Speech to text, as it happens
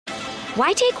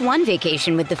Why take one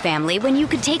vacation with the family when you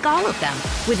could take all of them?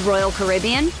 With Royal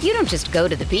Caribbean, you don't just go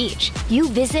to the beach. You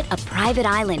visit a private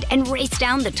island and race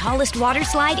down the tallest water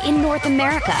slide in North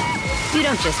America. You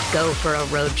don't just go for a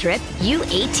road trip. You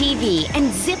ATV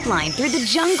and zip line through the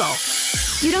jungle.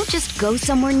 You don't just go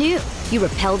somewhere new. You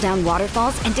rappel down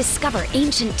waterfalls and discover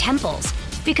ancient temples.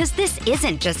 Because this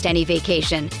isn't just any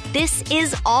vacation. This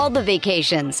is all the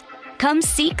vacations. Come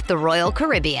seek the Royal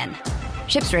Caribbean.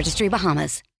 Ships Registry,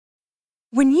 Bahamas.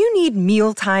 When you need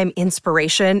mealtime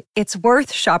inspiration, it's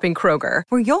worth shopping Kroger,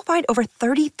 where you'll find over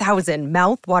 30,000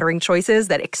 mouth-watering choices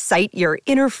that excite your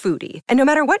inner foodie. And no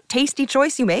matter what tasty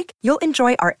choice you make, you'll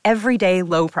enjoy our everyday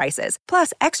low prices,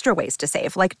 plus extra ways to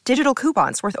save, like digital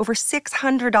coupons worth over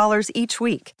 $600 each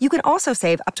week. You can also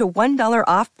save up to $1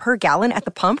 off per gallon at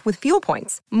the pump with fuel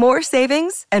points. More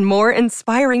savings and more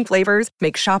inspiring flavors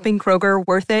make shopping Kroger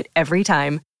worth it every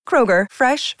time. Kroger,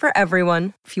 fresh for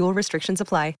everyone. Fuel restrictions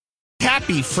apply.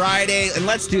 Happy Friday, and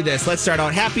let's do this. Let's start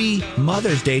out. Happy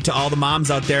Mother's Day to all the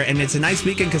moms out there, and it's a nice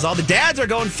weekend because all the dads are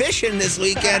going fishing this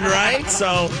weekend, right?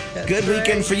 So, good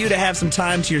weekend for you to have some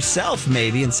time to yourself,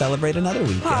 maybe, and celebrate another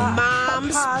weekend.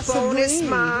 Moms, bonus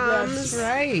moms, That's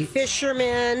right.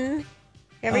 fishermen,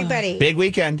 everybody. Big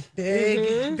weekend.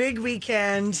 Big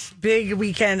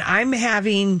weekend. I'm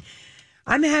having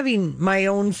my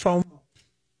own FOMO.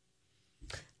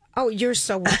 Oh, you're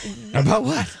so... About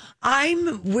what?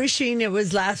 I'm wishing it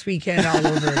was last weekend all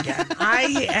over again.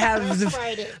 I have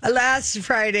last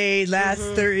Friday,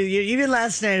 Thursday, even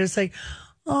last night. I was like,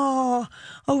 oh,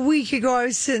 a week ago I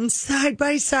was sitting side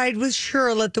by side with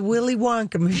Cheryl at the Willy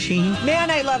Wonka machine. Man,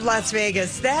 I love Las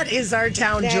Vegas. That is our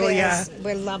town, Julia.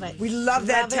 We love it. We love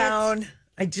that town.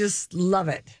 I just love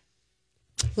it.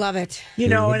 Love it. You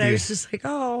know, and I was just like,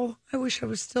 oh, I wish I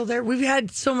was still there. We've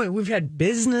had so many. We've had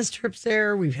business trips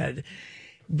there. We've had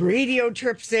radio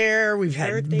trips there. We've had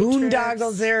Birthday boondoggles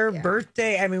trips. there. Yeah.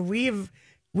 Birthday. I mean, we've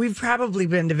probably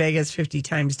been to Vegas 50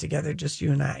 times together, just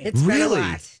you and I. It's been a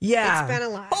lot. Yeah. It's been a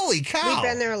lot. Holy cow. We've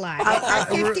been there a lot. Our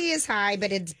 50 is high,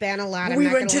 but it's been a lot. We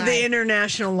went to the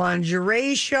International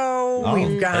Lingerie Show. Oh,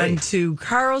 We've gone hey. to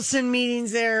Carlson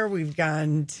meetings there. We've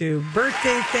gone to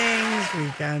birthday things.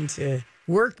 We've gone to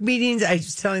work meetings. I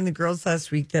was telling the girls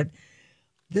last week that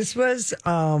this was...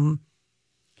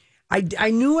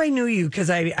 I knew I knew you because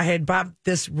I had bought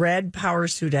this red power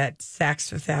suit at Saks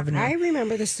Fifth Avenue. I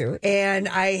remember the suit. And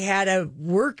I had a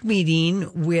work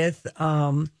meeting with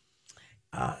the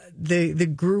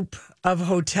group of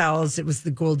hotels. It was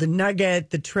the Golden Nugget,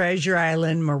 the Treasure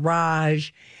Island,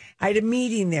 Mirage. I had a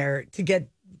meeting there to get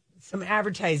some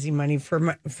advertising money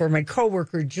for my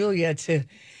coworker Julia to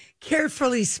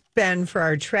carefully spend for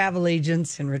our travel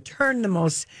agents and return the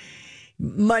most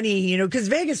money, you know, because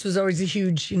Vegas was always a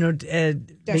huge,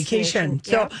 vacation.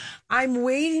 So I'm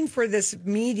waiting for this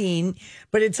meeting,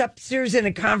 but it's upstairs in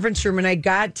a conference room. And I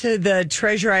got to the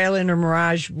Treasure Island or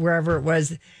Mirage, wherever it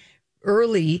was,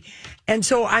 early. And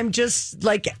so I'm just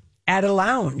like at a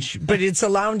lounge, but it's a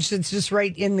lounge that's just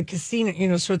right in the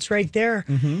casino, so it's right there.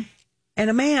 Mm-hmm. And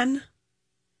a man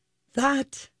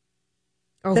thought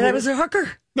that I was a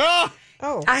hooker. No.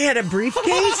 Oh. I had a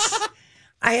briefcase.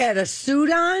 I had a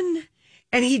suit on.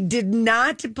 And he did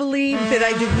not believe that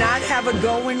I did not have a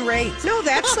going rate. No,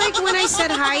 that's like when I said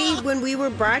hi when we were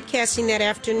broadcasting that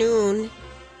afternoon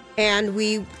and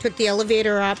we took the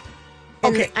elevator up.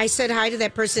 And I said hi to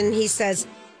that person. And he says,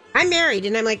 I'm married.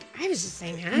 And I'm like, I was just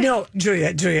saying hi. No,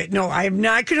 Julia, no, I'm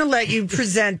not going to let you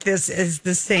present this as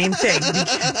the same thing.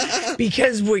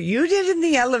 Because what you did in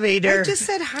the elevator. I just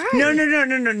said hi. No.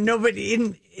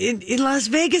 Nobody in Las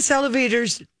Vegas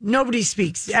elevators, nobody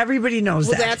speaks. Everybody knows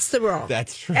that. Well, that's the rule.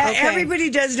 That's true. Everybody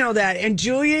does know that. And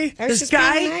Julia, I was this just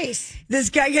guy, being nice.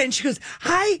 and she goes,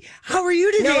 "Hi, how are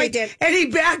you today?" No, I did. And he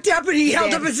backed up and he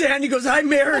held up his hand. He goes, "I'm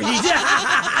married." And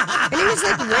he was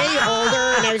like way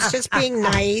older, and I was just being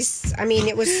nice. I mean,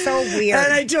 it was so weird.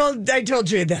 And I told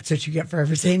Julia, that's what you get for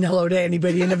ever saying hello to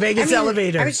anybody in a Vegas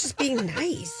elevator. I was just being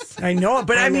nice. I know,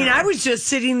 but I was just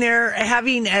sitting there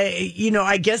having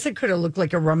I guess it could have looked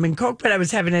like a rum and Coke, but I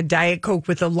was having a Diet Coke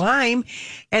with a lime,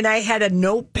 and I had a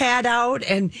notepad out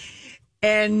and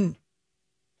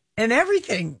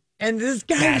everything. And this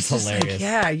guy was just hilarious.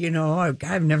 like,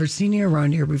 I've never seen you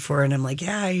around here before. And I'm like,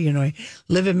 I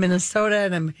live in Minnesota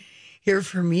and I'm here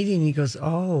for a meeting. He goes,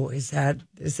 oh, is that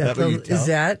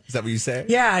what you say?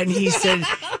 Yeah. And he said,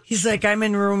 he's like, I'm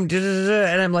in room,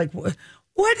 and I'm like,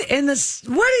 what is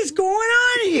going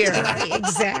on here? Right,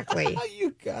 exactly.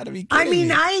 You gotta be kidding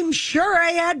me. I'm sure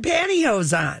I had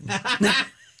pantyhose on.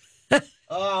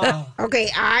 Okay,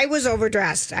 I was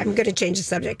overdressed. I'm going to change the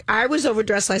subject. I was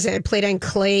overdressed last night. I played on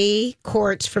clay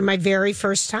courts for my very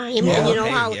first time. Yeah. And you know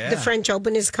Okay, how yeah. the French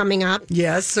Open is coming up?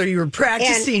 Yes, so you were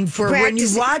practicing when you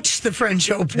watched the French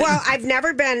Open. Well, I've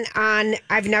never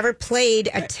played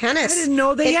a tennis. I didn't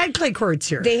know they had clay courts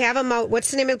here. They have them out.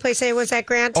 What's the name of the place I was at,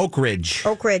 Grant? Oak Ridge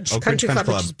Country Club,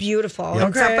 which is beautiful. Yep.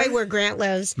 It's up by where Grant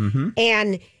lives.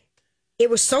 And it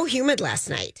was so humid last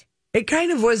night. It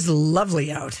kind of was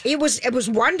lovely out. It was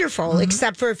wonderful,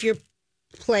 except for if you're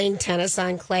playing tennis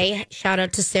on clay. Shout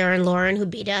out to Sarah and Lauren who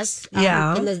beat us.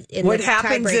 Yeah. In what the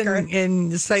happens tiebreaker.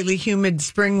 in slightly humid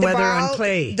spring weather on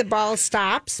clay? The ball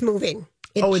stops moving.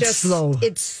 It's slow.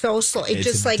 It's so slow. It It's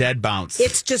just a like dead bounce.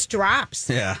 It just drops.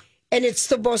 Yeah. And it's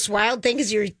the most wild thing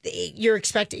is you're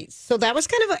expecting. So that was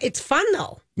kind of it's fun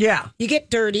though. Yeah. You get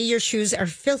dirty. Your shoes are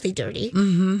filthy dirty.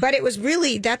 But it was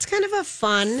really that's kind of a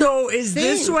fun. So is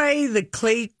this thing. why the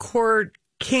clay court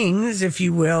kings, if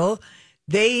you will,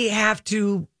 they have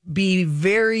to be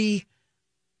very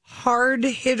hard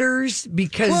hitters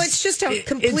because It's just a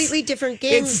completely different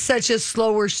game. It's such a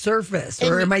slower surface.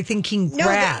 Or am I thinking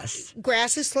grass?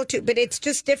 Grass is slow too, but it's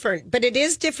just different. But it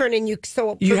is different, and you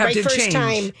for have my to first change.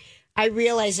 time, I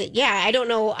realized it. Yeah, I don't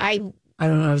know. I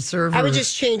don't know, server. would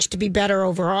just change to be better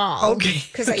overall. Okay.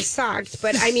 Because I sucked.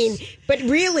 But I mean, but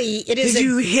really, it is. Did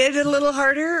you hit a little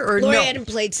harder or Lori no? hadn't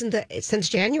played since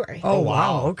January. Oh,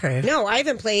 wow. Okay. No, I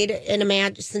haven't played in a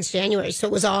match since January, so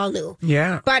it was all new.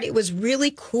 Yeah. But it was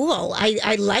really cool.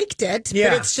 I liked it,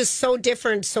 Yeah. but it's just so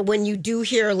different. So when you do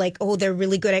hear like, oh, they're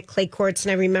really good at clay courts,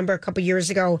 and I remember a couple years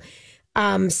ago,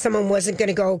 someone wasn't going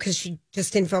to go because she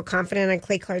just didn't feel confident on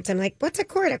clay courts. I'm like, what's a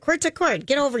court? A court's a court.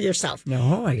 Get over yourself.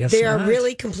 No, I guess They not. are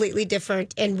really completely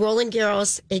different. And Roland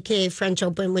Garros, aka French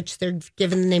Open, which they're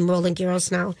given the name Roland Garros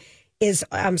now, is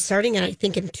starting in, I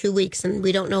think, in 2 weeks. And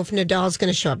we don't know if Nadal's going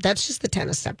to show up. That's just the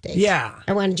tennis update. Yeah.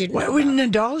 I wanted you to know. Why wouldn't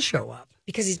Nadal show up?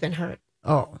 Because he's been hurt.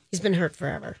 Oh, He's been hurt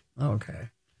forever. okay.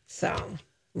 So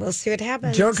we'll see what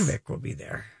happens. Djokovic will be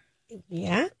there.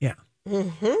 Yeah. Yeah.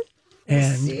 Mm-hmm.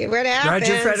 And See what happens.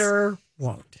 Roger Federer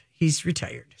won't. He's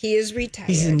retired. He is retired.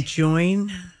 He's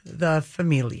enjoying the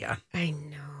familia. I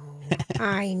know.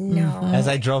 I know. As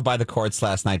I drove by the courts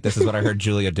last night, this is what I heard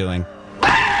Julia doing.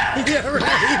 Yeah,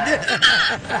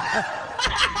 right.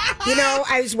 You know,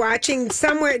 I was watching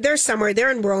somewhere.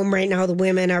 They're in Rome right now. The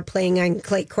women are playing on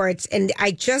clay courts. And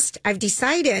I've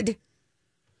decided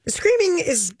the screaming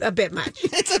is a bit much.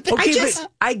 Okay, but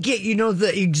I get,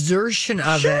 the exertion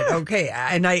of it. Okay.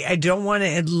 And I don't want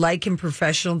to liken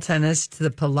professional tennis to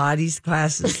the Pilates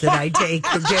classes that I take.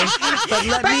 Okay. But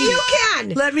you can.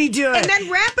 Let me do it. And then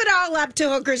wrap it all up to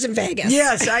hookers in Vegas.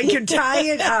 Yes, I can tie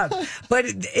it up. But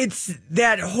it's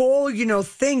that whole,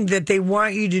 thing that they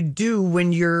want you to do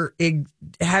when you're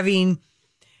having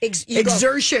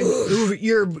exertion.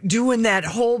 You're doing that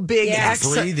whole big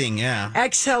breathing, yeah.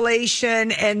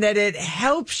 exhalation, and that it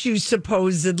helps you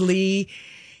supposedly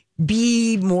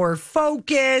be more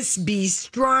focused, be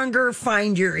stronger,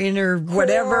 find your inner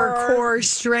core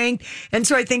strength. And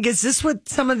so I think, is this what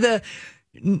some of the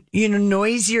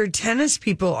noisier tennis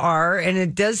people are? And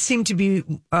it does seem to be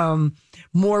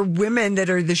more women that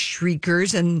are the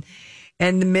shriekers, and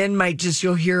the men might just,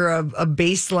 you'll hear a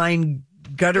baseline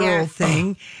guttural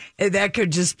thing. That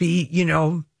could just be,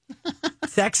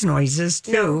 sex noises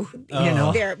too.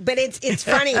 There, but it's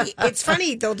funny. It's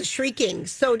funny though, the shrieking.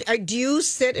 So, do you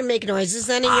sit and make noises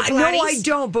then in your Pilates? No, I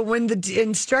don't. But when the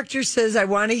instructor says I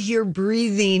want to hear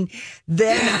breathing,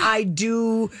 then I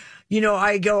do.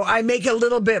 I make a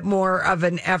little bit more of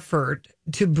an effort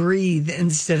to breathe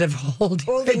instead of holding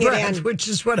my breath, which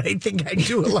is what I think I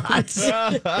do a lot.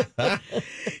 But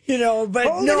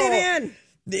holding it in.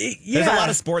 There's a lot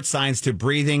of sports science to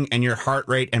breathing and your heart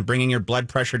rate and bringing your blood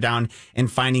pressure down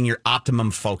and finding your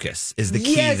optimum focus is the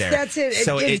key there. Yes, that's it.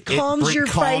 So it calms your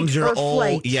fight or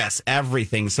flight. Yes,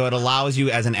 everything. So it allows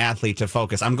you as an athlete to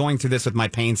focus. I'm going through this with my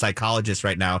pain psychologist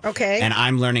right now. Okay. And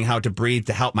I'm learning how to breathe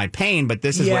to help my pain. But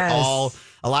this is what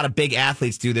a lot of big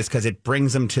athletes do this because it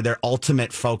brings them to their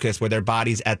ultimate focus where their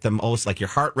body's at the most, like your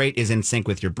heart rate is in sync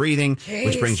with your breathing,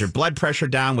 which brings your blood pressure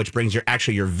down, which brings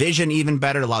your vision even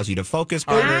better, allows you to focus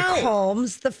harder. It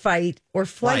calms the fight or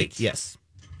flight. Yes.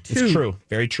 It's true.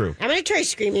 Very true. I'm going to try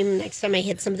screaming next time I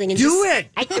hit something. And do it.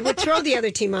 I would throw the other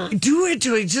team off. Do it.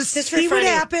 Just see what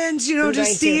happens.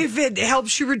 Just see if it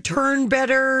helps you return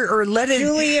better or let it.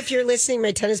 Julie, if you're listening,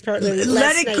 my tennis partner.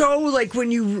 Let it go. Like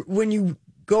when you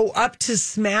go up to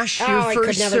smash your I could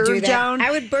first never serve do that. down?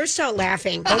 I would burst out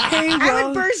laughing. Okay, I well,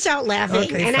 would burst out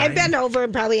laughing, okay, and fine. I'd bend over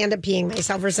and probably end up peeing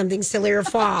myself or something silly or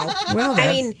fall. Well,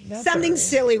 I mean, something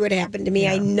silly would happen to me.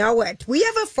 I know it. We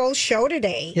have a full show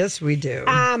today. Yes, we do.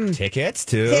 Tickets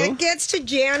to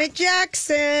Janet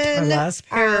Jackson. Our last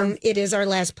pair. It is our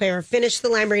last player. Finish the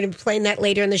line. We're going to be playing that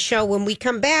later in the show. When we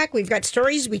come back, we've got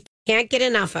stories we can't get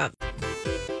enough of.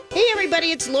 Hey,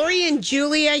 everybody, it's Lori and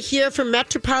Julia here from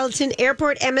Metropolitan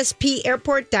Airport,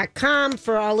 MSPairport.com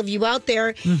for all of you out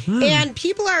there. Mm-hmm. And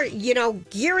people are,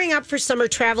 gearing up for summer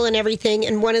travel and everything.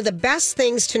 And one of the best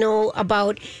things to know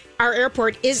about our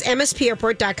airport is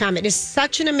MSPairport.com. It is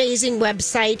such an amazing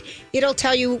website. It'll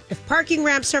tell you if parking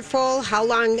ramps are full, how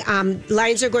long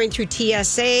lines are going through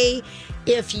TSA,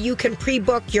 if you can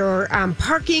pre-book your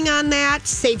parking on that,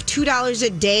 save $2 a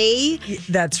day.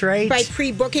 That's right. By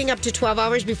pre-booking up to 12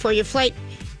 hours before your flight.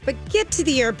 But get to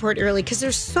the airport early because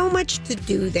there's so much to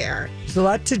do there. There's a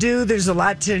lot to do. There's a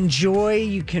lot to enjoy.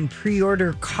 You can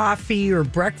pre-order coffee or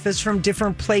breakfast from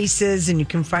different places, and you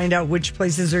can find out which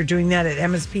places are doing that at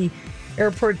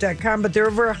MSPairport.com. But there are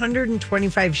over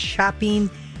 125 shopping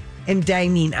and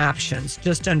dining options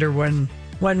just under one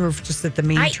roof, just at the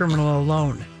main terminal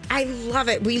alone. I love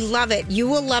it. We love it. You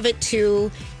will love it too.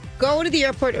 Go to the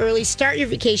airport early. Start your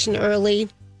vacation early.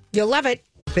 You'll love it.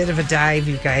 Bit of a dive,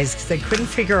 you guys, because I couldn't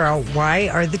figure out why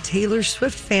are the Taylor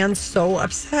Swift fans so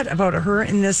upset about her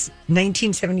and this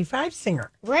 1975 singer.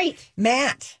 Right.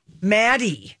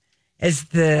 Maddie is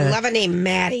the... I love a name,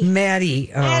 Maddie.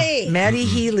 Maddie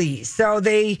Healy. So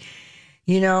they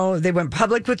went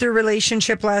public with their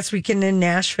relationship last weekend in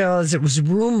Nashville as it was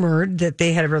rumored that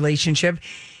they had a relationship.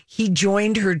 He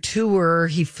joined her tour.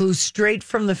 He flew straight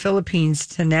from the Philippines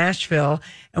to Nashville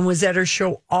and was at her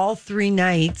show all 3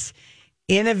 nights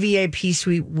in a VIP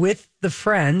suite with the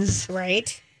friends.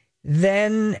 Right.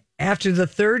 Then after the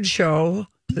 3rd show,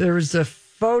 there was a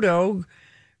photo,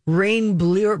 rain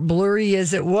blurry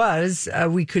as it was,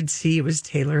 we could see it was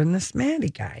Taylor and this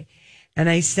Maddie guy. And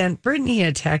I sent Brittany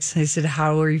a text. And I said,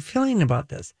 how are you feeling about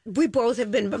this? We both have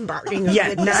been bombarding her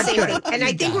with the same thing. And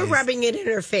I think we're rubbing it in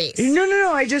her face.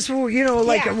 No. I just, what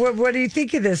do you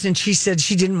think of this? And she said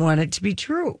she didn't want it to be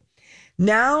true.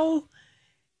 Now,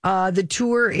 the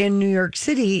tour in New York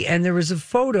City, and there was a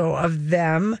photo of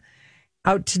them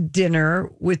out to dinner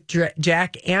with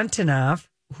Jack Antonoff,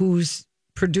 who's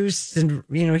produced, and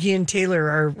he and Taylor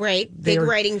are big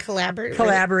writing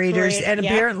collaborators, right, and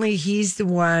apparently he's the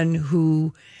one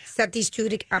who set these two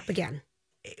up again.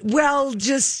 Well,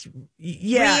 just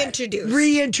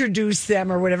reintroduce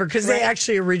them or whatever, because they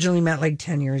actually originally met like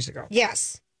 10 years ago.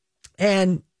 Yes,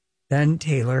 and then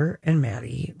Taylor and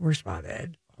Maddie were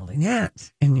spotted holding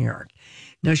hands in New York.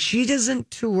 Now, she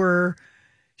doesn't tour.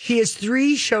 She has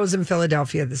 3 shows in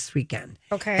Philadelphia this weekend.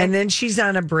 Okay. And then she's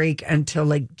on a break until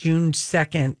like June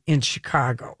 2nd in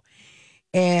Chicago.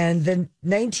 And then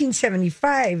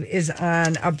 1975 is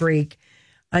on a break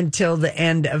until the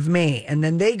end of May. And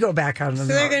then they go back on the road.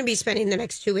 So they're going to be spending the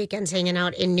next 2 weekends hanging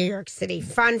out in New York City.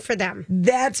 Fun for them.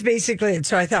 That's basically it.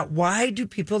 So I thought, why do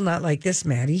people not like this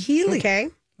Maddie Healy?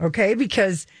 Okay,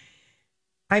 because...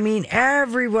 I mean,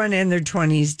 everyone in their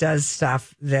 20s does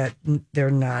stuff that they're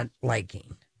not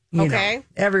liking. You know,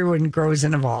 everyone grows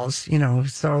and evolves,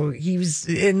 So he was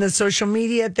in the social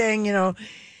media thing,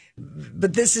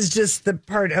 but this is just the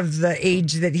part of the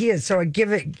age that he is. So I give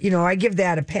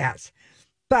that a pass.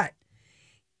 But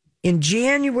in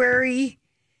January,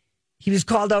 he was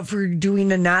called out for doing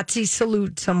a Nazi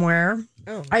salute somewhere.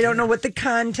 Oh, I don't know what the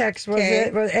context was.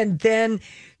 And then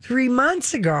 3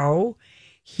 months ago,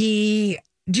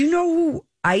 do you know who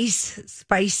Ice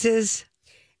Spice is?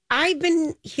 I've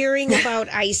been hearing about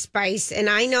Ice Spice, and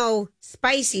I know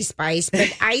Spicy Spice,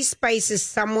 but Ice Spice is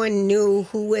someone new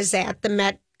who was at the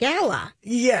Met Gala.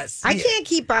 Yes. I can't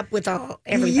keep up with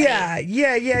everybody.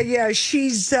 Yeah.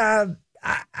 She's, I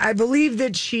believe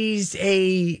that she's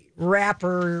a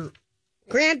rapper.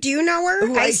 Grant, do you know her?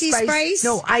 Icy Spice?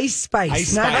 No, Ice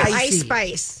Spice, not Icy. Ice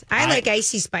Spice. I like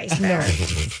Icy Spice better.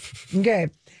 Okay.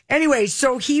 Anyway,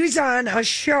 so he was on a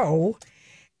show,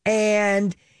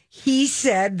 and he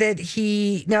said that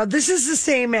now this is the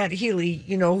same Matt Healy,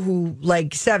 who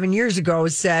like 7 years ago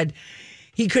said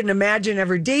he couldn't imagine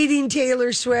ever dating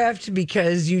Taylor Swift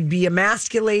because you'd be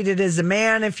emasculated as a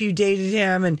man if you dated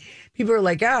him. And people are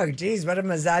like, oh, geez, what a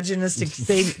misogynistic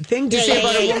thing to say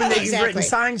about a woman that you've written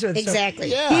songs with.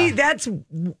 Exactly. So that's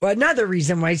another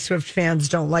reason why Swift fans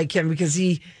don't like him, because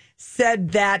he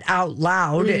said that out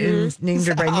loud and named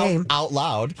her by name. Out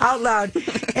loud.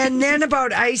 And then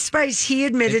about Ice Spice, he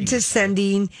admitted to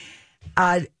sending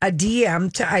a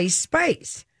DM to Ice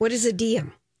Spice. What is a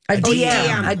DM? A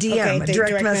DM, Okay, a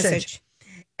direct message.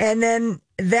 And then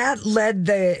that led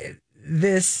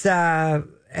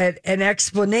an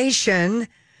explanation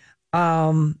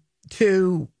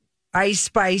to Ice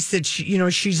Spice that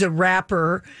she's a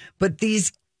rapper, but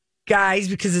these guys,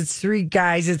 because it's three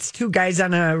guys, it's two guys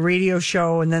on a radio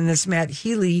show, and then this Matt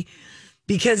Healy,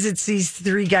 because it's these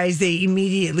three guys, they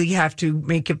immediately have to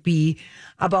make it be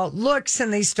about looks,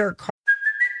 and they start.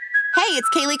 Hey, it's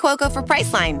Kaylee Cuoco for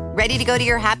Priceline. Ready to go to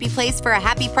your happy place for a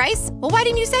happy price? Well, why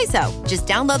didn't you say so? Just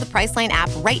download the Priceline app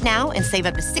right now and save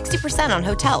up to 60% on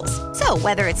hotels. So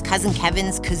whether it's Cousin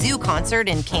Kevin's Kazoo Concert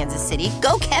in Kansas City,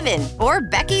 go Kevin, or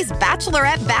Becky's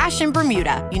Bachelorette Bash in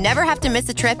Bermuda, you never have to miss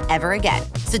a trip ever again.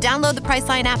 So download the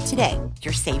Priceline app today.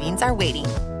 Your savings are waiting.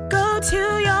 Go to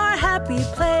your happy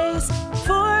place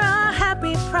for a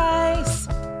happy price.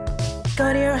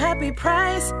 Go to your happy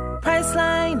price,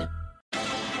 Priceline.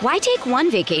 Why take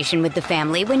one vacation with the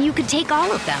family when you could take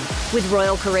all of them? With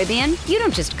Royal Caribbean, you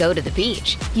don't just go to the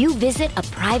beach. You visit a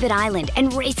private island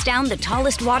and race down the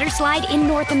tallest water slide in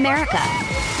North America.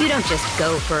 You don't just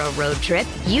go for a road trip.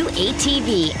 You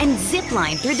ATV and zip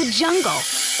line through the jungle.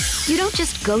 You don't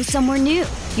just go somewhere new.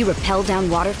 You rappel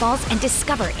down waterfalls and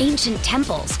discover ancient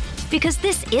temples. Because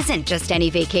this isn't just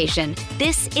any vacation.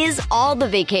 This is all the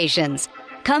vacations.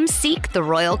 Come seek the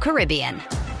Royal Caribbean.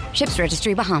 Ships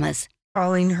Registry, Bahamas.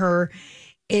 Calling her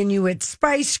Inuit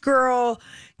Spice Girl,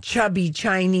 chubby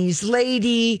Chinese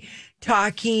lady,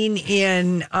 talking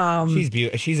in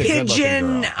she's a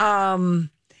pidgin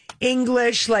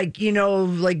English, like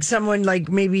someone like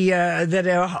maybe that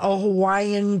a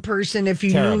Hawaiian person, if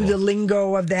you knew the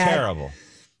lingo of that. Terrible.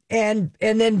 And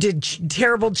then did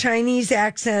terrible Chinese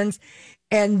accents.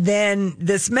 And then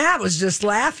this Matt was just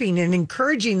laughing and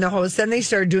encouraging the host. Then they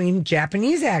started doing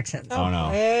Japanese accents. Oh, no.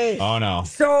 Hey. Oh, no.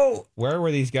 So where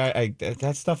were these guys?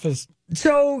 That stuff is...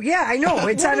 So, yeah, I know.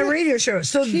 It's on a radio show.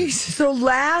 So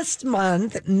last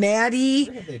month, Maddie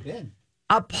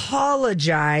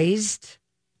apologized,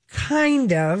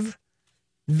 kind of,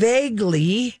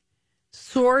 vaguely,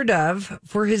 sort of,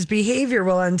 for his behavior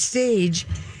while on stage.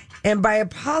 And by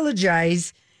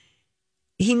apologize,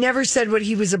 he never said what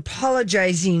he was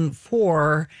apologizing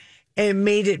for, and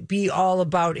made it be all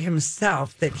about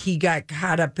himself, that he got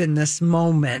caught up in this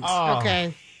moment. Oh.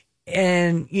 Okay.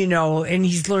 And, and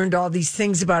he's learned all these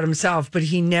things about himself, but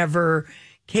he never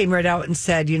came right out and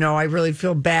said, I really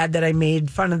feel bad that I made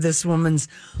fun of this woman's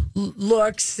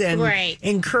looks and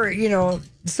encourage,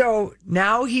 so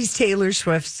now he's Taylor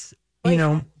Swift's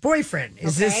boyfriend.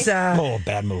 Is this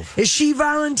bad move? Is she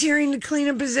volunteering to clean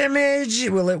up his image?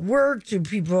 Will it work? Do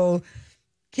people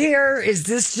care? Is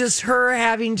this just her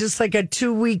having just like a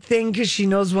 2-week thing because she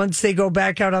knows once they go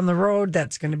back out on the road,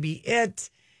 that's going to be it?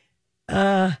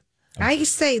 I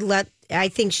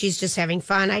think she's just having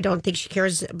fun. I don't think she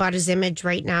cares about his image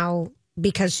right now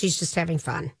because she's just having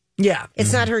fun. Yeah.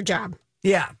 It's not her job.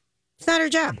 Yeah. It's not her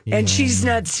job. And she's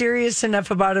not serious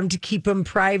enough about him to keep him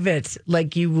private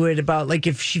like you would about, like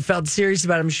if she felt serious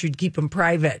about him, she'd keep him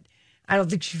private. I don't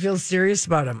think she feels serious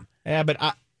about him. Yeah, but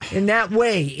in that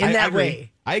way.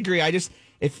 I agree. I just,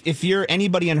 if you're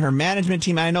anybody in her management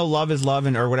team, I know love is love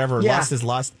or whatever, lust is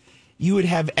lust. You would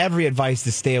have every advice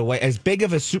to stay away. As big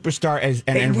of a superstar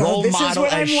and role model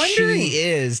as she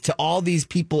is to all these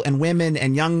people and women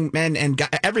and young men and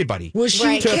everybody, will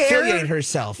she to affiliate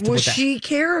herself? Will she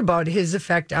care about his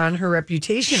effect on her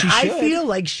reputation? I feel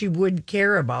like she would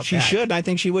care about that. She should, and I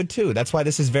think she would too. That's why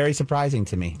this is very surprising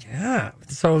to me. Yeah.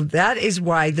 So that is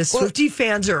why the Swiftie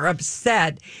fans are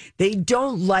upset. They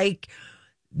don't like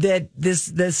that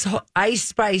this Ice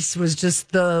Spice was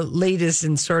just the latest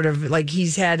and sort of like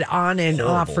he's had on and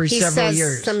off for several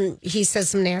years. He says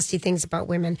some nasty things about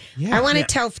women. Yeah, I want to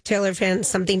tell Taylor fans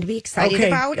something to be excited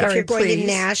about. If you're going to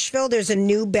Nashville, there's a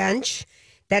new bench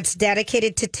that's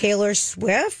dedicated to Taylor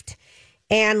Swift.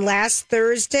 And last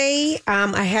Thursday,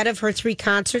 ahead of her 3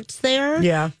 concerts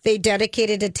there, they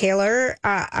dedicated a Taylor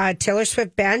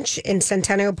Swift bench in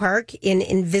Centennial Park in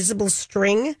Invisible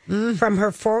String from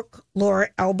her Folklore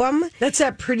album. That's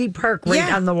that pretty park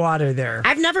on the water there.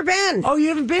 I've never been. Oh, you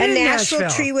haven't been in Nashville?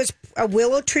 A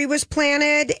willow tree was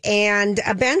planted and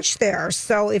a bench there.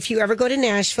 So if you ever go to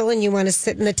Nashville and you want to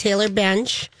sit in the Taylor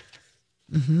bench,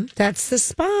 that's the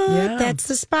spot. Yeah. That's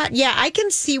the spot. Yeah, I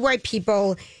can see why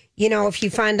people... if you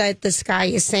find out this guy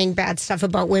is saying bad stuff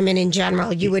about women in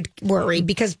general, you would worry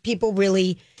because people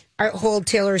really hold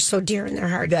Taylor so dear in their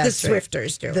heart. That's the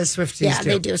Swifters do. The Swifties do. Yeah,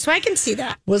 they do. So I can see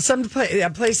that. Well, a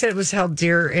place that was held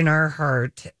dear in our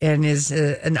heart and is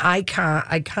an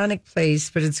iconic place,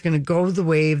 but it's going to go the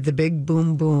way of the big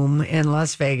boom boom in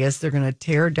Las Vegas. They're going to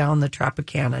tear down the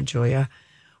Tropicana, Julia.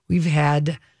 We've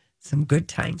had some good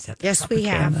times at the Yes, we Tropicana.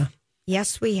 have.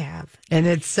 Yes, we have. And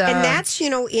it's and that's,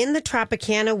 in the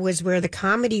Tropicana was where the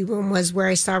comedy room was, where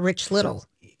I saw Rich Little.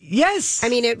 Yes. I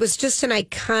mean, it was just an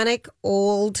iconic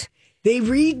old... They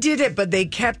redid it, but they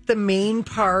kept the main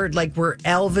part, like where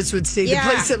Elvis would stay. Yeah.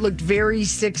 The place that looked very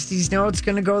 60s. No, it's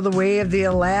going to go the way of the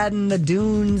Aladdin, the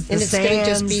dunes, the and it's sands. going to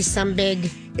just be some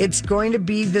big... It's going to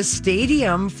be the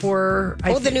stadium for...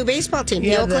 the new baseball team,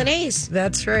 the Oakland A's.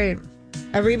 That's right.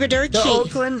 Arrivederci. The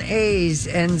Oakland A's.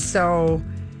 And so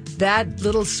that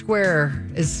little square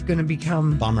is going to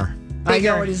become... Bummer. I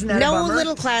know, isn't that a No bummer?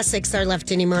 little classics are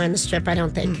left anymore on the Strip, I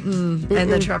don't think. And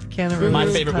the Tropicana Room. My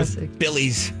is favorite classic. was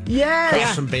Billy's. Yes.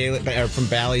 Across from from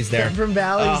Bally's there. Yeah, from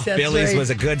Bally's, that's Billy's right.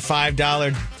 was a good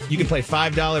 $5. You can play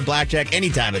 $5 blackjack any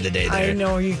time of the day there. I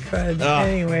know you could.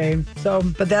 Anyway,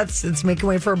 but it's making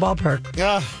way for a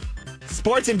ballpark.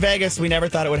 Sports in Vegas, we never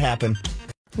thought it would happen.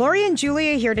 Lori and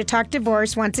Julia here to talk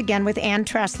divorce once again with Ann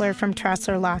Tressler from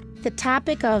Tressler Law. The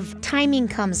topic of timing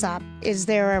comes up. Is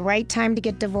there a right time to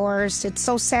get divorced? It's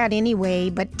so sad anyway,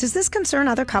 but does this concern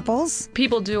other couples?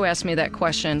 People do ask me that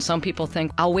question. Some people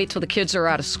think, I'll wait till the kids are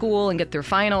out of school and get their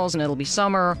finals and it'll be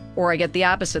summer. Or I get the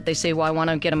opposite. They say, well, I want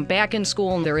to get them back in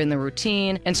school and they're in the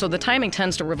routine. And so the timing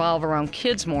tends to revolve around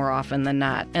kids more often than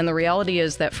not. And the reality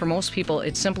is that for most people,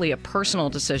 it's simply a personal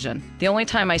decision. The only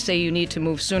time I say you need to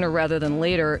move sooner rather than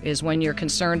later is when you're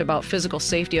concerned about physical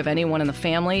safety of anyone in the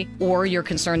family, or you're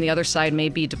concerned the other side may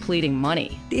be depleting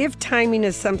money. If timing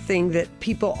is something that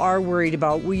people are worried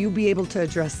about, will you be able to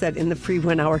address that in the free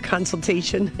 1-hour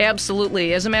consultation?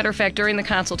 Absolutely. As a matter of fact, during the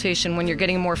consultation, when you're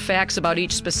getting more facts about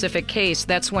each specific case,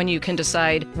 that's when you can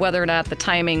decide whether or not the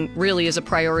timing really is a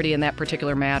priority in that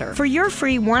particular matter. For your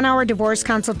free 1-hour divorce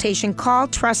consultation, call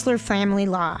Tressler Family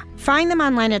Law. Find them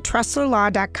online at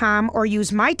TresslerLaw.com or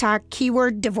use my talk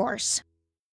keyword divorce.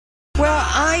 Well,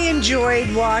 I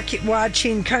enjoyed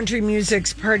watching Country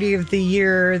Music's Party of the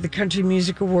Year, the Country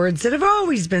Music Awards that have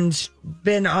always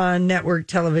been on network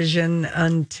television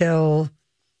until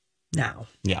now.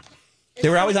 Yeah. They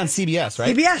were always on CBS,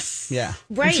 right? CBS. Yeah.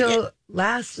 Right. Until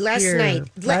last night.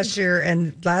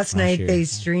 And last night they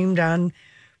streamed on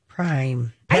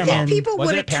Prime. I think And people Was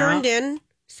would it have Paramount? turned in,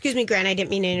 excuse me, Grant, I didn't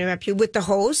mean to interrupt you, with the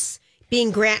hosts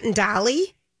being Grant and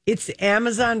Dolly. It's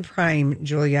Amazon Prime,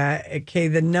 Julia. Okay,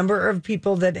 the number of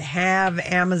people that have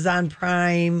Amazon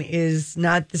Prime is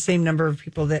not the same number of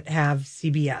people that have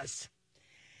CBS.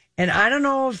 And I don't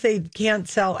know if they can't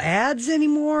sell ads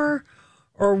anymore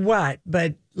or what,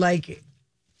 but like,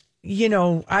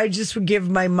 I just would give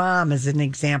my mom as an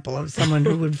example of someone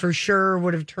who would for sure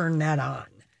would have turned that on.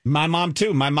 My mom,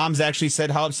 too. My mom's actually said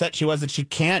how upset she was that she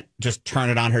can't just turn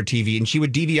it on her TV. And she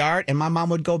would DVR it, and my mom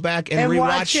would go back and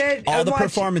watch rewatch it, all the watch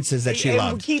performances that she and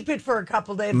loved. Keep it for a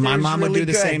couple days. My It was mom would really do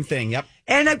the good. same thing. Yep.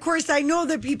 And of course, I know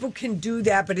that people can do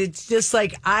that, but it's just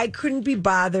like I couldn't be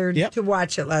bothered to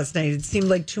watch it last night. It seemed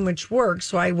like too much work,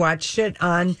 so I watched it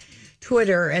on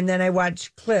Twitter, and then I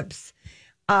watched clips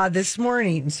this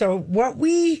morning. So what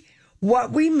we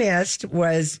missed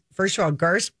was, first of all,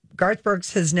 Garth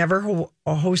Brooks has never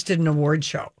hosted an award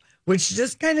show, which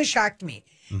just kind of shocked me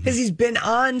because he's been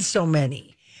on so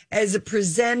many. As a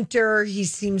presenter, he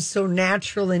seems so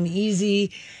natural and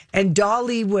easy. And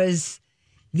Dolly was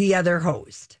the other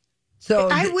host. So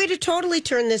I would have totally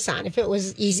turned this on if it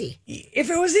was easy. If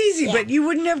it was easy, but you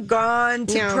wouldn't have gone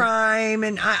to No. Prime.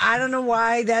 And I don't know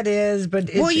why that is, but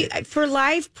it's, For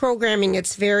live programming,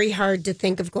 it's very hard to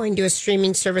think of going to a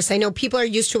streaming service. I know people are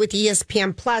used to it with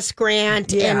ESPN Plus,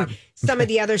 Grant, Yeah. and some of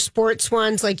the other sports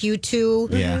ones like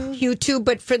U2. Yeah. U2,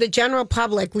 but for the general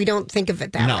public, we don't think of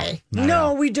it that way.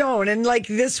 No, we don't. And like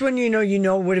this one,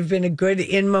 would have been a good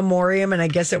in memoriam, and I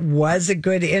guess it was a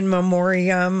good in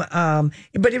memoriam.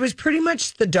 But it was pretty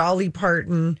much the Dolly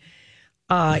Parton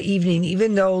evening,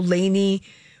 even though Lainey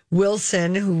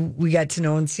Wilson, who we got to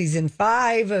know in season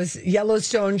 5 of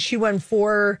Yellowstone, she won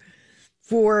four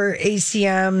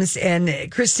ACMs,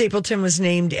 and Chris Stapleton was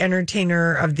named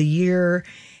Entertainer of the Year.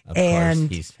 Of and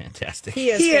course, he's fantastic. He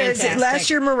is he fantastic. is. Last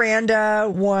year,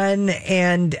 Miranda won,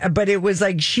 but it was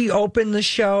like she opened the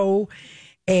show,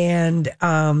 and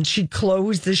she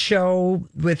closed the show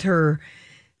with her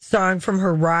song from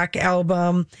her rock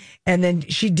album, and then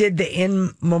she did the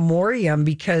in memoriam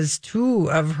because 2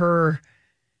 of her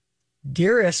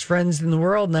dearest friends in the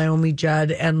world, Naomi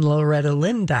Judd and Loretta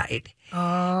Lynn, died.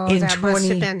 Oh, in that must 20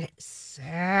 have been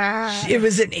sad. It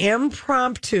was an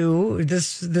impromptu.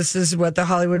 This is what the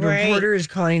Hollywood Right. Reporter is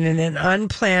calling it, an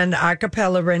unplanned a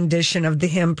cappella rendition of the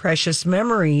hymn "Precious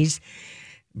Memories."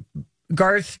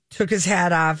 Garth took his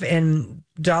hat off, and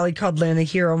Dolly called Lynn a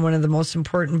hero, one of the most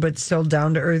important but still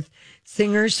down to earth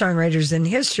singers, songwriters in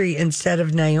history, instead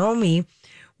of Naomi,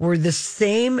 We're the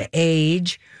same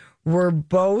age. We're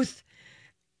both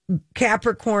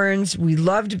Capricorns. We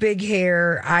loved big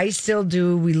hair. I still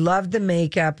do. We loved the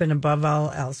makeup, and above all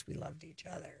else, we loved each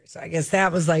other. So I guess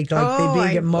that was like the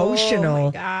big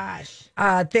emotional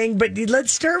thing. But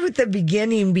let's start with the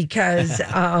beginning because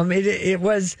it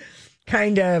was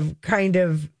kind of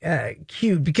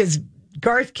cute because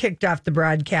Garth kicked off the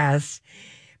broadcast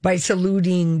by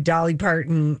saluting Dolly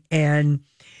Parton and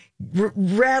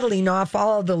rattling off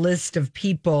all the list of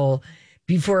people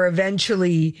before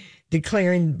eventually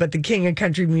declaring, but the king of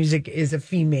country music is a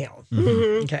female.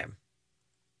 Mm-hmm. Okay.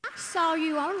 I saw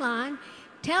you online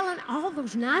telling all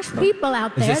those nice people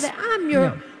out there that I'm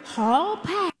your hall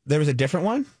pass. There was a different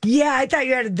one? Yeah, I thought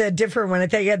you had the different one. I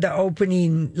thought you had the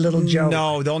opening little joke.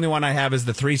 No, the only one I have is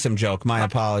the threesome joke. My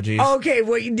apologies. Okay,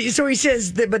 well, so he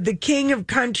says, but the king of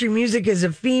country music is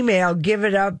a female. Give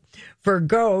it up for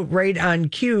GOAT right on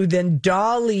cue. Then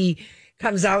Dolly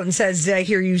comes out and says, I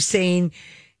hear you saying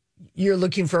you're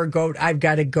looking for a goat. I've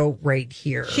got a goat right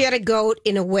here. She had a goat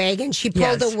in a wagon. She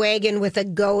pulled a wagon with a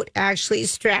goat actually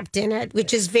strapped in it,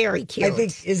 which is very cute. I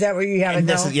think, is that what you have?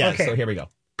 Okay. So here we go.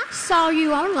 I saw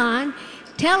you online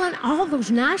telling all those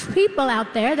nice people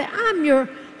out there that I'm your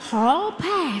hall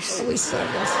pass. We said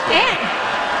this. And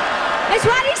that's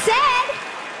what he said.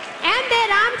 And that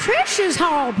I'm Trisha's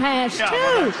hall pass, too.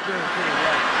 Well, that's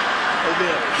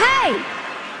Hey,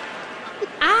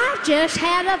 I just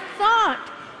had a thought.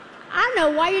 I know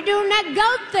why you're doing that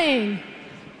goat thing.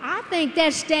 I think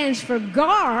that stands for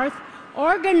Garth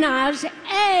Organize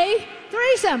a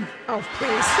Threesome. Oh, please.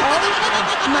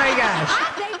 Oh, my gosh.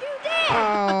 I think you did.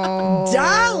 Oh.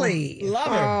 Dolly. Love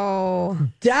her. Oh.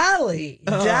 Dolly.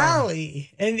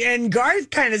 And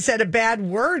Garth kind of said a bad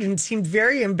word and seemed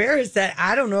very embarrassed that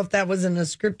I don't know if that wasn't a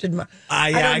scripted.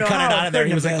 I cut it out of there.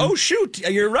 He was like, oh, shoot,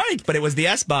 you're right. But it was the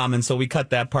S-bomb, and so we cut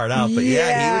that part out. But yeah,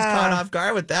 he was caught off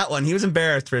guard with that one. He was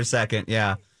embarrassed for a second,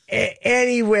 yeah.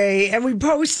 Anyway, and we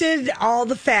posted all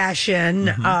the fashion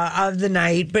of the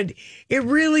night, but it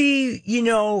really,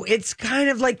 it's kind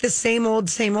of like the same old,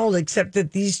 except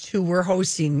that these two were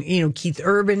hosting. Keith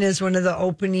Urban is one of the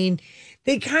opening.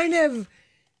 They kind of,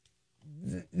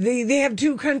 they have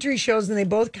two country shows and they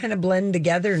both kind of blend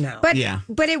together now. But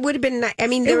it would have been, I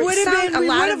mean, we would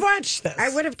have watched this.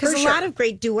 I would have, because a lot of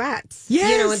great duets,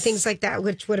 and things like that,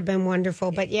 which would have been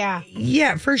wonderful. But yeah,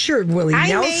 for sure. Willie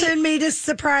Nelson made a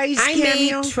surprise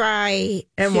cameo. I may try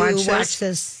and to watch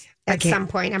this at some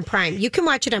point on Prime. You can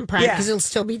watch it on Prime because it'll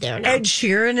still be there now. Ed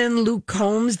Sheeran and Luke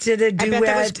Combs did a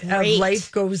duet of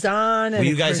Life Goes On. Will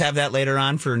you guys have that later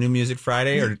on for New Music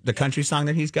Friday or the country song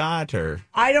that he's got? Or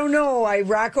I don't know.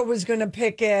 Rocco was going to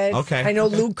pick it. Okay. I know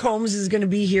Luke Combs is going to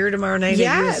be here tomorrow night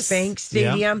at US Bank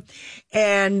Stadium. Yeah.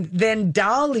 And then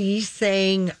Dolly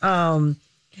sang...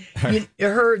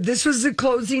 this was the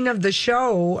closing of the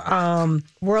show,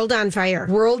 World on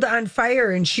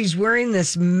Fire, and she's wearing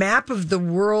this map of the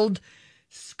world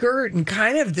skirt and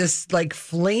kind of this like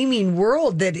flaming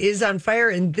world that is on fire.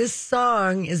 And this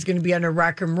song is going to be on a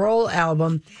rock and roll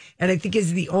album, and I think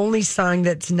is the only song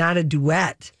that's not a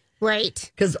duet.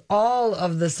 Right. Because all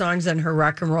of the songs on her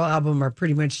rock and roll album are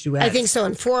pretty much duets. I think so,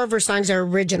 and 4 of her songs are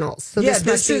originals. So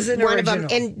this is one original. of them.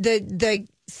 And the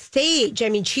stage, I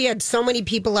mean, she had so many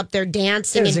people up there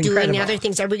dancing and doing other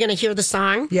things. Are we going to hear the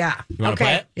song? Yeah. You want to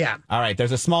play it? Yeah. All right.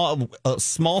 There's a small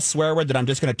swear word that I'm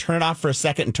just going to turn it off for a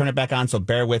second and turn it back on, so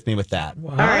bear with me with that.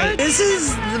 All right. This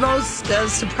is the most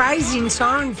surprising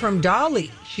song from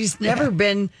Dolly. She's never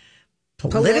been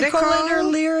political in her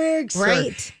lyrics,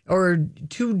 right? Or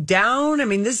too down. I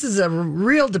mean, this is a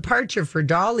real departure for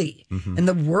Dolly. Mm-hmm. And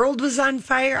the world was on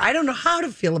fire. I don't know how to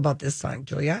feel about this song,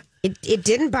 Julia. It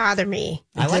didn't bother me.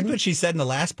 I like what she said in the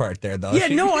last part there, though. Yeah,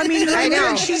 I mean, I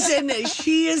know. she's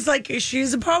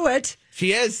a poet.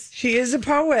 She is. She is a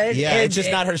poet. Yeah, it's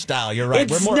just not her style. You're right.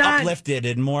 We're more uplifted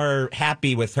and more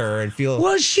happy with her and feel.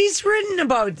 Well, she's written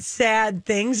about sad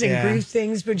things and grief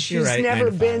things, but she's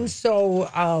never been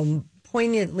so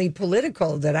poignantly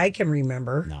political that I can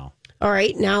remember. No. All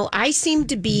right. Now, I seem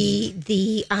to be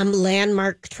the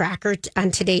landmark tracker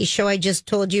on today's show. I just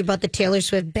told you about the Taylor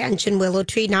Swift bench in Willow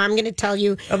Tree. Now I'm going to tell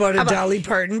you about a Dolly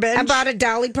Parton bench. About a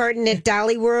Dolly Parton at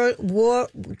Dolly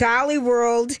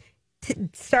World.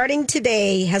 Starting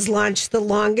today, has launched the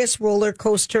longest roller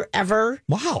coaster ever.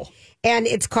 Wow. And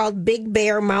it's called Big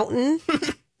Bear Mountain.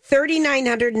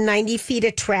 3,990 feet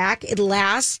of track.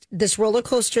 This roller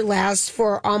coaster lasts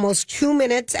for almost 2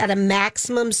 minutes at a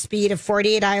maximum speed of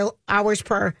 48 hours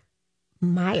per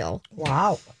mile.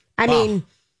 Wow. I mean,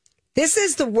 this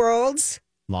is the world's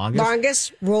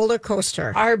Longest roller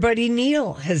coaster. Our buddy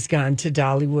Neil has gone to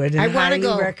Dollywood and I want to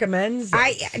go. recommends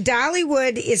it.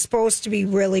 Dollywood is supposed to be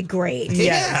really great.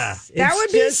 Yes. That It's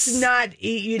would be just not,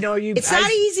 It's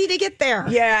not easy to get there.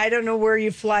 Yeah, I don't know where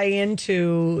you fly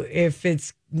into, if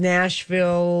it's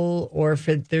Nashville or if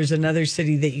there's another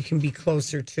city that you can be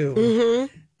closer to.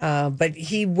 Mm-hmm. But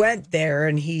he went there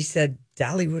and he said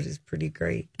Dollywood is pretty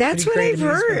great. That's what Pretty I've great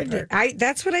amusement heard. park.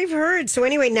 That's what I've heard. So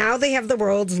anyway, now they have the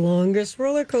world's longest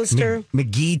roller coaster.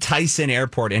 McGee Tyson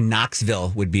Airport in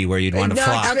Knoxville would be where you'd want to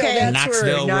fly. Okay. That's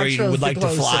Knoxville, where you Knoxville's would like the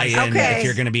to fly in closest. Okay. if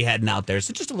you're going to be heading out there.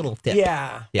 So just a little tip.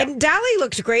 Yeah. And Dolly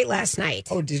looked great last night.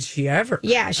 Oh, did she ever?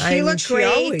 Yeah, she I mean, looked she great.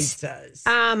 always does.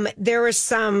 There was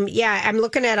some. Yeah, I'm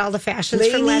looking at all the fashions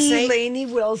from last night. Lainey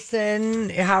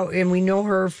Wilson, and we know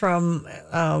her from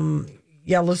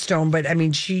Yellowstone, but I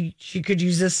mean, she could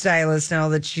use a stylist now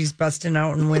that she's busting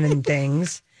out and winning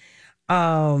things.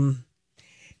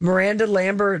 Miranda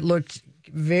Lambert looked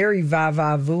very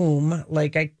va-va-voom.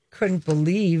 Like, I couldn't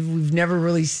believe we've never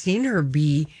really seen her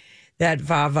be that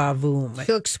va-va-voom.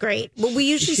 She looks great. Well, we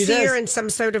usually She see does. her in some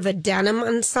sort of a denim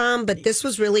ensemble, but this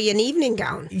was really an evening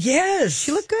gown. Yes.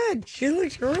 She looked good. She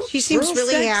looked real. She seems real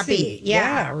really sexy. happy.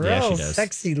 Yeah. real Yeah, she does.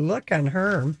 sexy look on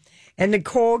her. And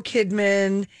Nicole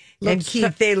Kidman and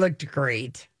Keith, they looked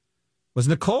great. Was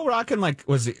Nicole rocking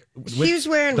She was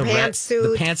wearing the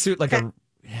pantsuit. pantsuit like a.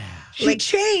 She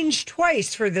changed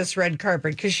twice for this red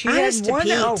carpet because she Honest had to one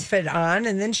Pete. outfit on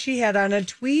and then she had on a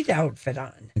tweed outfit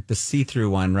on. Like the see-through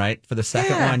one, right? For the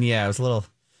second Yeah. one, yeah, it was a little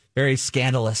very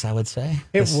scandalous, I would say.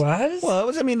 It was? Well, it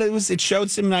was. I mean, it showed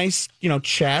some nice,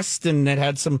 chest, and it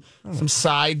had some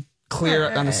side clear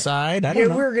on the side. I don't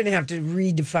know. We're going to have to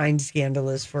redefine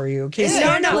scandalous for you. Okay, Yeah.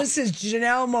 scandalous is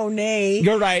Janelle Monáe.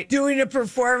 You're right. Doing a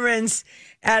performance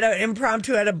at an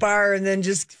impromptu at a bar and then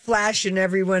just flashing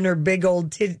everyone her big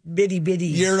old bitty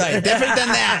bitties. You're right. Different than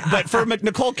that. But for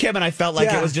Nicole Kidman, I felt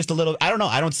like it was just a little. I don't know.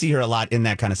 I don't see her a lot in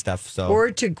that kind of stuff. So. Or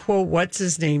to quote, what's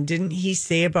his name? Didn't he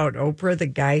say about Oprah, the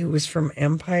guy who was from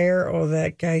Empire? Oh,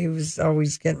 that guy who was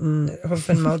always getting hoof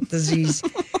and mouth disease.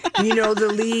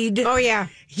 The lead. Oh, yeah.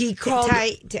 He called.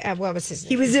 What was his name?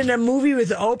 He was in a movie with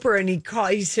Oprah, and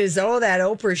he says, "Oh, that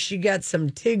Oprah, she got some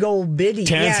tig old bitty."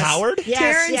 Terrence Howard? Yes,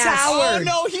 Terrence yes. Howard. Oh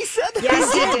no, he said that.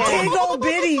 Yes, he did. Tig old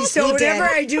bitty. So He whenever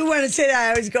did. I do want to say that, I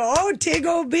always go, "Oh, tig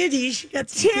old bitty, she got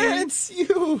some Terrence,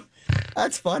 you.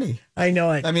 That's funny. I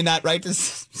know it. I mean, not right.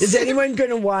 Is anyone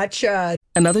going to watch?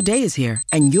 Another day is here,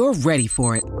 and you're ready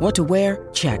for it. What to wear?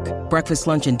 Check. Breakfast,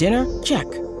 lunch, and dinner? Check.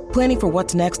 Planning for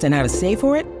what's next and how to save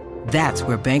for it? That's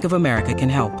where Bank of America can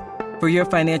help. For your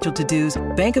financial to-dos,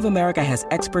 Bank of America has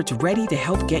experts ready to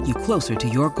help get you closer to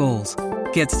your goals.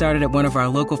 Get started at one of our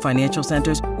local financial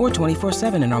centers or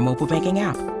 24/7 in our mobile banking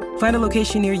app. Find a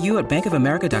location near you at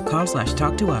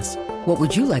bankofamerica.com/talktous. What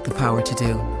would you like the power to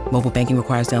do? Mobile banking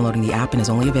requires downloading the app and is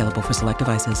only available for select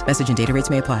devices. Message and data rates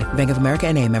may apply. Bank of America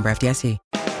NA, member FDIC.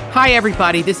 Hi,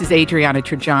 everybody. This is Adriana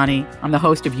Trajani. I'm the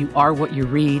host of You Are What You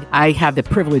Read. I have the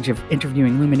privilege of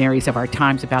interviewing luminaries of our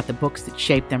times about the books that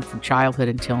shaped them from childhood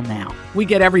until now. We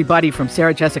get everybody from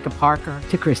Sarah Jessica Parker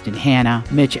to Kristen Hanna,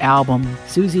 Mitch Albom,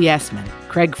 Susie Essman,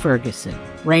 Craig Ferguson,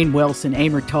 Rainn Wilson,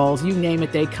 Amor Tolls, you name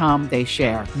it, they come, they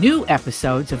share. New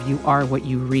episodes of You Are What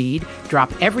You Read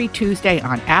drop every Tuesday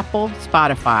on Apple,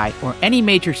 Spotify, or any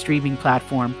major streaming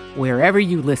platform wherever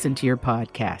you listen to your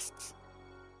podcasts.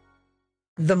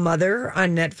 The Mother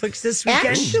on Netflix this weekend.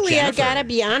 Actually, I gotta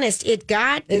be honest. It's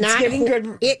getting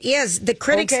good. It is. The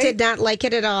critics did not like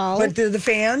it at all. But the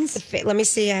fans? Let me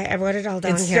see. I wrote it all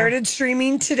down It here. started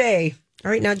streaming today. All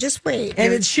right, now just wait.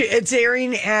 And it's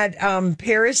airing at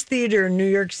Paris Theater in New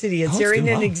York City. It's airing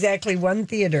in exactly one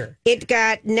theater. It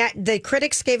got the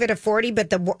critics gave it a 40,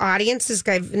 but the audience has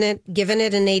given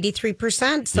it an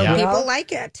 83%. So people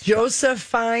like it. Joseph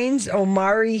Fiennes,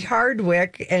 Omari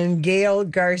Hardwick, and Gail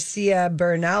Garcia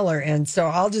Bernal are in. So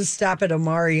I'll just stop at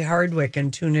Omari Hardwick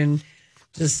and tune in.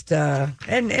 Just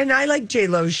and I like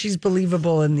J-Lo. She's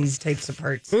believable in these types of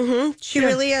parts. Mm-hmm. She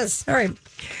really is. All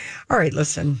right.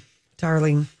 Listen.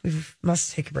 Darling, we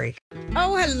must take a break.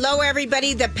 Oh, hello,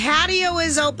 everybody. The patio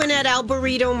is open at El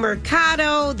Burrito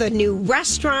Mercado. The new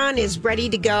restaurant is ready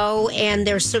to go, and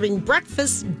they're serving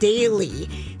breakfast daily,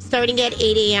 starting at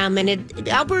 8 a.m. And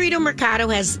El Burrito Mercado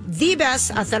has the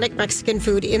best authentic Mexican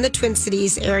food in the Twin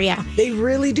Cities area. They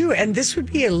really do. And this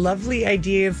would be a lovely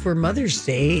idea for Mother's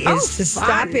Day, is to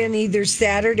stop in either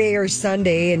Saturday or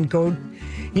Sunday and go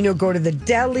to the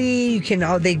deli. You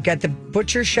can. They've got the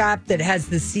butcher shop that has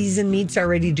the seasoned meats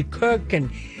already to cook, and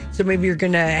so maybe you're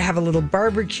going to have a little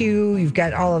barbecue. You've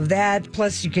got all of that.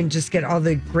 Plus, you can just get all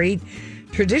the great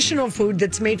traditional food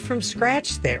that's made from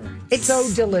scratch there. It's so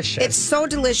delicious. It's so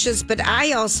delicious, but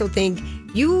I also think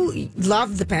you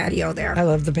love the patio there. I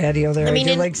love the patio there. I mean,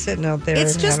 do like sitting out there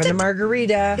and having a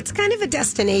margarita. It's kind of a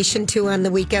destination, too, on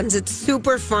the weekends. It's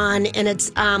super fun, and it's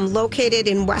located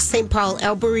in West St. Paul,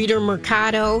 El Burrito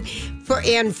Mercado.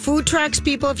 And food trucks,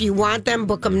 people, if you want them,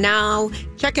 book them now.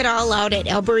 Check it all out at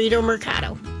El Burrito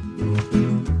Mercado.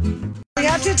 We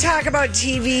have to talk about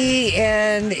TV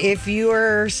and if you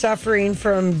are suffering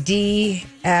from DFS,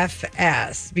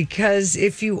 because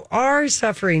if you are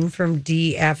suffering from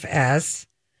DFS,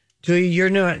 Julia, you're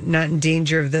not in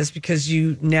danger of this because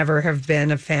you never have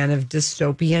been a fan of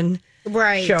dystopian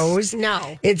shows.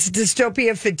 No. It's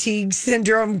dystopia fatigue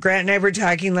syndrome. Grant and I were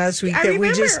talking last week that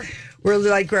we're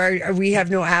like, we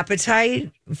have no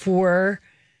appetite for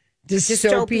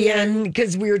dystopian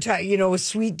because we were talking,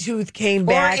 Sweet Tooth came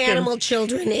back. Or Animal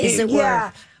Children, is it?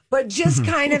 Yeah, but just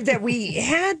kind of that we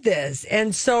had this.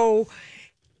 And so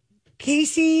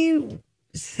Casey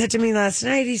said to me last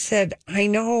night, he said, I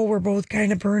know we're both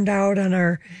kind of burned out on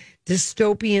our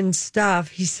dystopian stuff.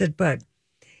 He said,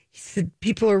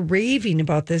 people are raving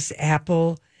about this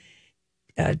Apple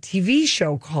TV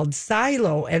show called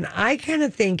Silo. And I kind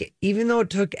of think, even though it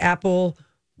took Apple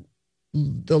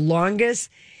the longest,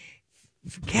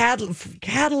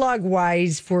 catalog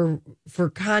wise for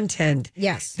content,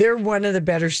 yes, they're one of the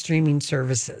better streaming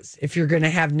services if you're going to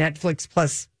have Netflix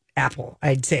plus Apple,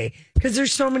 I'd say, because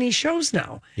there's so many shows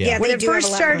now. When it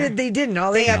first started, they didn't.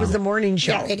 All they had was the morning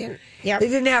show. Yeah, they didn't. Yep. They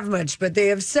didn't have much, but they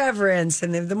have Severance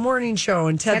and they have the morning show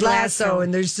and Ted Lasso,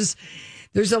 and there's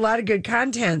a lot of good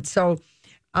content. So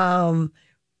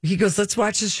he goes, let's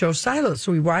watch this show Silo.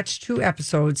 So we watched 2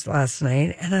 episodes last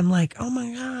night, and I'm like, oh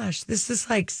my gosh, this is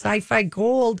like sci-fi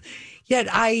gold. Yet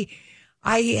I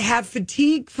have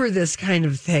fatigue for this kind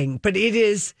of thing, but it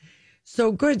is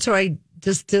so good. So I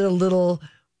just did a little,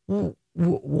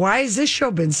 why has this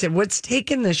show been said? What's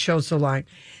taken this show so long?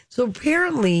 So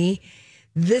apparently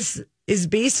this is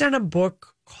based on a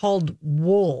book called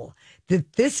Wool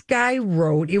that this guy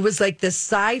wrote. It was like the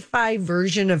sci-fi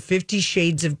version of 50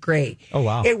 Shades of Grey. Oh,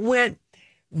 wow. It went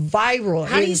viral.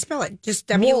 How do you spell it? Just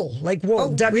Wool, like wool,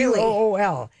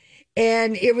 W-O-O-L.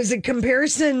 And it was a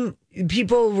comparison.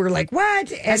 People were like,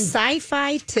 what? And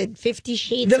sci-fi to 50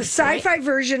 Shades of Grey? The sci-fi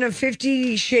version of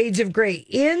 50 Shades of Grey,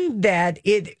 in that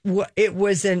it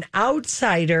was an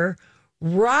outsider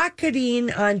rocketing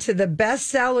onto the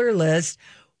bestseller list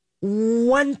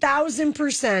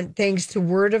 1,000% thanks to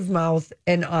word of mouth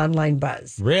and online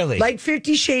buzz. Really? Like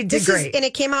 50 Shades of Grey. And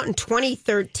it came out in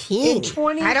 2013. In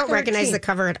 2013. I don't recognize the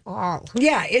cover at all.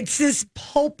 Yeah, it's this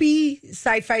pulpy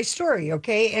sci-fi story,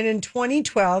 okay? And in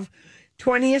 2012,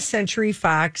 20th Century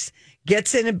Fox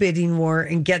gets in a bidding war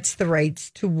and gets the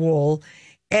rights to Wool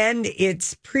and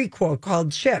its prequel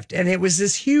called Shift. And it was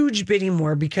this huge bidding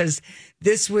war because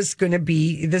this was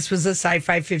a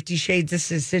sci-fi 50 Shades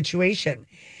situation.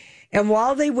 And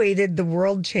while they waited, the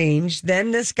world changed.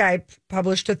 Then this guy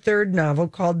published a 3rd novel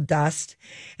called Dust,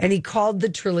 and he called the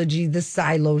trilogy the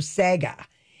Silo Saga.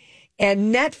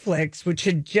 And Netflix, which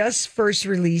had just first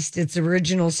released its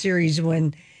original series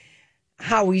when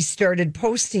Howie started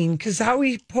posting, because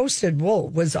Howie posted Wool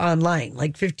was online,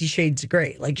 like 50 Shades of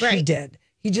Grey, like she did.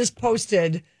 He just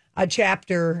posted a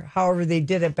chapter, however they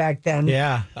did it back then.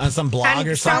 Yeah, on some blog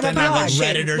or something, on like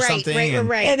Reddit or something.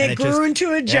 And it grew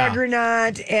into a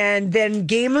juggernaut. And then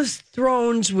Game of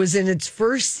Thrones was in its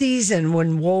first season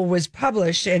when Wool was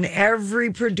published, and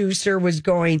every producer was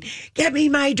going, get me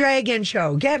my dragon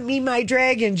show, get me my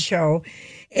dragon show.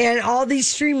 And all these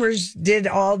streamers did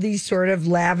all these sort of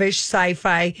lavish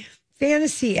sci-fi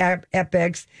fantasy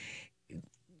epics.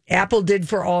 Apple did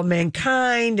For All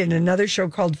Mankind and another show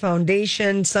called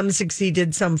Foundation. Some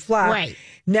succeeded, some flopped. Right.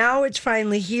 Now it's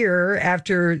finally here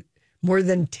after more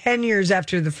than 10 years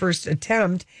after the first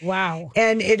attempt. Wow.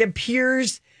 And it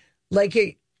appears like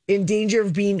it in danger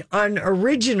of being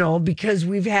unoriginal because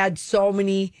we've had so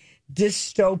many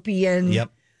dystopian,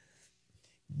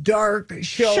 dark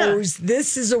shows. Sure.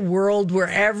 This is a world where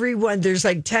there's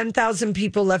like 10,000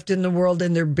 people left in the world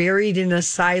and they're buried in a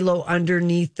silo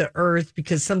underneath the earth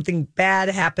because something bad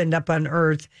happened up on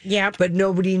Earth. Yeah. But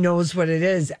nobody knows what it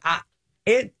is. I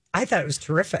thought it was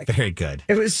terrific. Very good.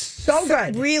 It was so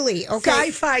good. Really? Okay.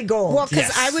 Sci-fi gold. Well,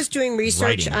 because I was doing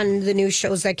research on the new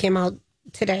shows that came out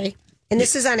today. And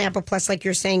this is on Apple Plus, like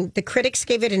you're saying. The critics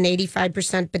gave it an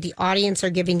 85%, but the audience are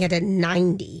giving it a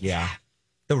 90%. Yeah.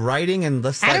 The writing and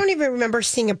the I don't even remember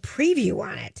seeing a preview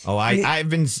on it. Oh, I've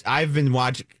been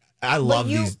watching. I love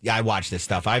these. I watch this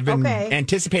stuff. I've been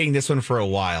anticipating this one for a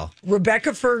while.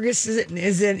 Rebecca Ferguson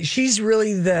is in. She's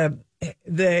really the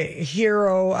the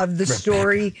hero of the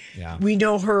story. Yeah. We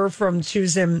know her from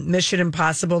choosing Mission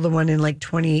Impossible, the one in like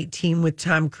 2018 with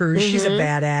Tom Cruise. She's a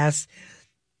badass.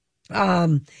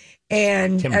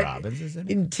 And Tim Robbins is in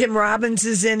it. Tim Robbins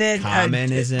is in it.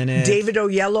 Common is in it. David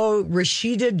Oyelowo.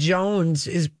 Rashida Jones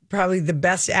is probably the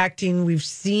best acting we've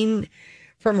seen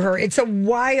from her. It's a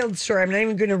wild story. I'm not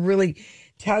even going to really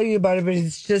tell you about it, but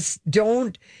it's just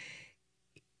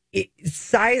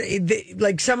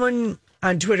like someone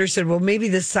on Twitter said, well, maybe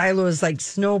the Silo is like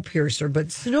Snowpiercer, but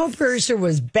Snowpiercer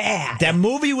was bad. That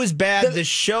movie was bad. The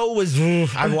show was.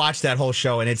 I watched that whole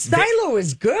show, and it's Silo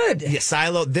is good. Yeah,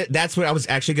 Silo. That's what I was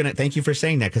actually going to. Thank you for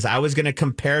saying that, because I was going to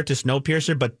compare it to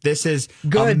Snowpiercer, but this is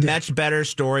a much better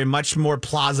story, much more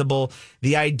plausible.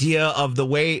 The idea of the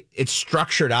way it's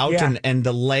structured out and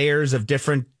the layers of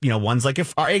different, one's like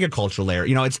our agricultural layer.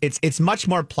 It's much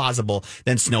more plausible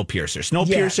than Snowpiercer.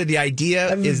 Snowpiercer, the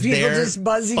idea is there, just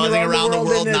buzzing around the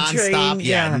world nonstop. Train.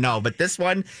 Yeah, no, but this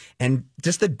one and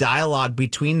just the dialogue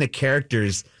between the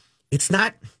characters, it's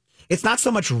not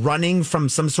so much running from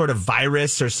some sort of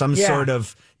virus or some sort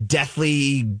of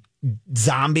deathly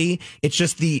zombie. It's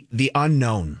just the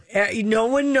unknown. No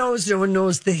one knows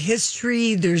the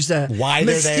history. There's a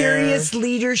mysterious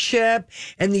leadership,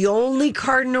 and the only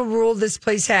cardinal rule this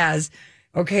place has,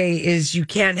 is you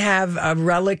can't have a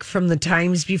relic from the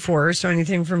times before, so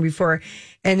anything from before.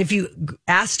 And if you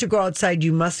ask to go outside,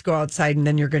 you must go outside, and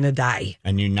then you're going to die.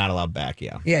 And you're not allowed back.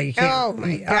 Yeah. Yeah, you can't. Oh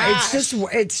my gosh!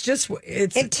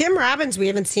 It's and Tim Robbins, we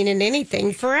haven't seen in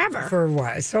anything forever. For a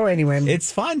while. So anyway,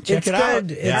 it's fun. Check it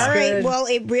out. All right. Well,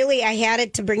 I had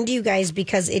it to bring to you guys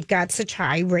because it got such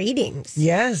high ratings.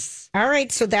 Yes. All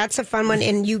right, so that's a fun one,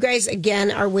 and you guys again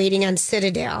are waiting on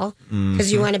Citadel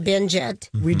because you want to binge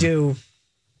it. We do.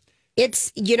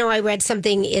 It's, I read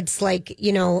something, it's like,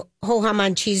 ho-hum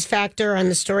on Cheese Factor on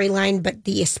the storyline, but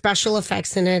the special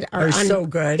effects in it are so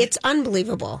good. It's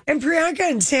unbelievable. And Priyanka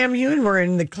and Sam Heughan were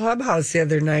in the clubhouse the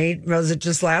other night. Was it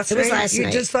just last night? It was last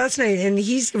night. Just last night. And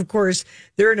he's, of course,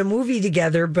 they're in a movie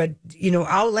together, but,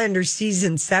 Outlander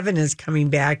season 7 is coming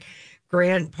back.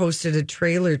 Grant posted a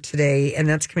trailer today, and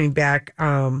that's coming back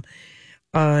on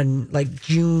like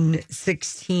June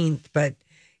 16th. But,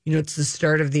 it's the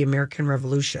start of the American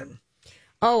Revolution.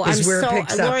 Oh,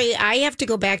 Lori, I have to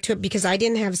go back to it because I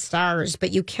didn't have Stars,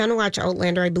 but you can watch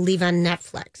Outlander, I believe, on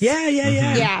Netflix. Yeah.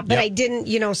 Yeah, but I didn't,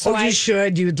 so you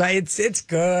should. You'd like it's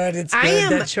good. It's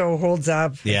good. That show holds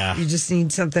up. Yeah. You just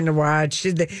need something to watch.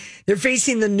 They're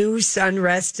facing the new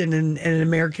unrest in an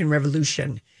American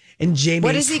Revolution. And Jamie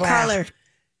What does he call her?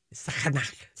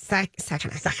 Sakanak.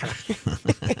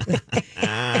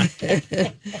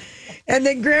 And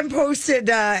then Graham posted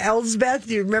Elsbeth.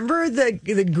 Do you remember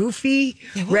the goofy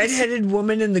redheaded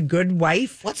woman in The Good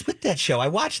Wife? What's with that show? I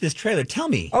watched this trailer. Tell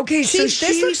me. Okay, so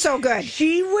this looks so good.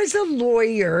 She was a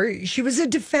lawyer. She was a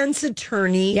defense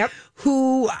attorney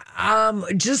who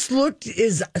just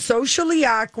is socially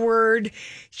awkward.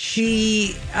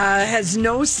 She has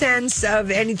no sense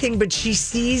of anything, but she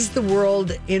sees the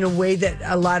world in a way that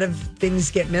a lot of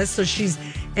things get missed. So she's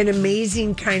an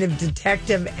amazing kind of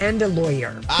detective and a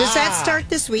lawyer. Does that start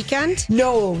this weekend?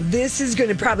 No, this is going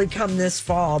to probably come this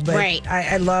fall. But right.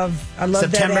 I love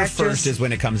September that actress. 1st is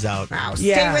when it comes out. Wow.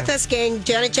 Stay with us, gang.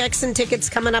 Janet Jackson tickets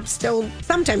coming up still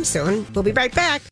sometime soon. We'll be right back.